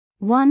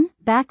1.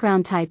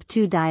 Background type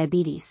 2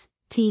 diabetes,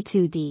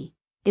 T2D,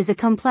 is a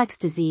complex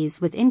disease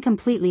with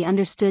incompletely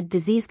understood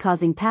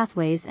disease-causing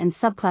pathways, and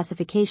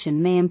subclassification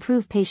may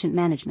improve patient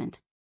management.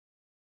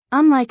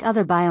 Unlike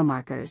other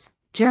biomarkers,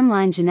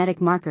 germline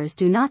genetic markers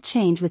do not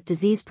change with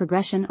disease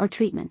progression or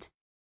treatment.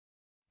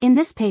 In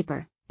this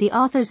paper, the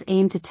authors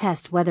aim to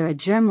test whether a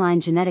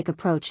germline genetic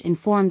approach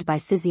informed by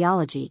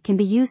physiology can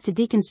be used to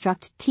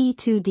deconstruct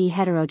T2D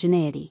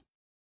heterogeneity.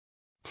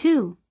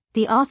 2.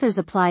 The authors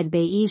applied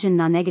Bayesian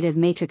non-negative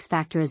matrix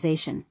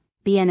factorization,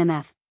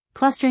 BNMF,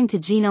 clustering to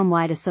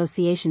genome-wide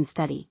association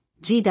study,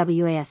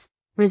 GWAS,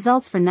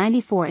 results for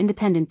 94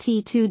 independent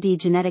T2D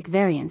genetic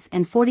variants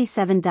and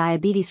 47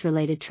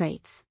 diabetes-related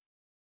traits.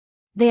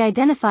 They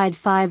identified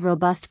 5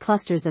 robust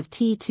clusters of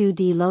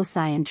T2D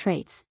loci and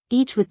traits,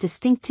 each with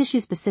distinct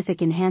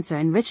tissue-specific enhancer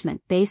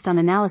enrichment based on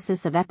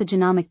analysis of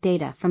epigenomic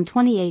data from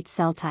 28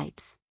 cell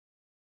types.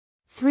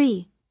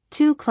 3.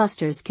 2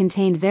 clusters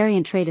contained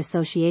variant trait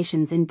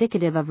associations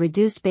indicative of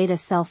reduced beta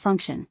cell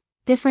function,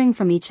 differing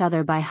from each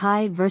other by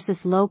high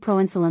versus low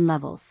proinsulin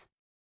levels.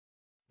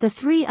 The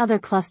 3 other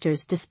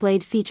clusters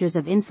displayed features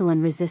of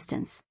insulin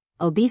resistance,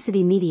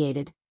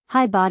 obesity-mediated,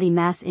 high body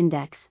mass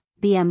index,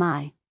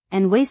 BMI,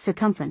 and waist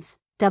circumference,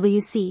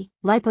 WC,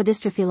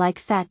 lipodystrophy-like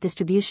fat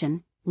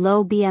distribution,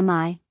 low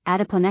BMI,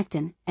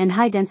 adiponectin, and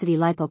high-density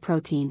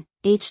lipoprotein,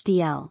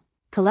 HDL,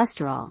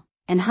 cholesterol,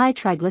 and high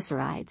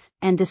triglycerides,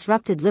 and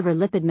disrupted liver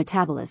lipid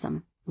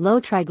metabolism,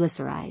 low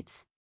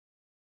triglycerides.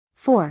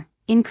 4.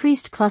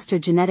 Increased cluster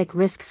genetic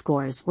risk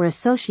scores were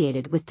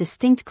associated with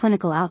distinct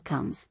clinical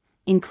outcomes,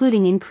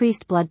 including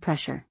increased blood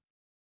pressure.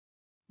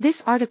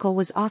 This article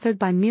was authored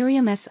by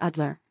Miriam S.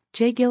 Udler,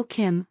 Jaegil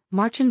Kim,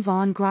 Marcin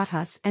von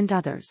Grotthuss, and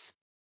others.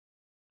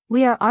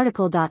 We are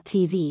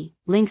RTCLTV,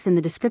 links in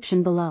the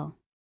description below.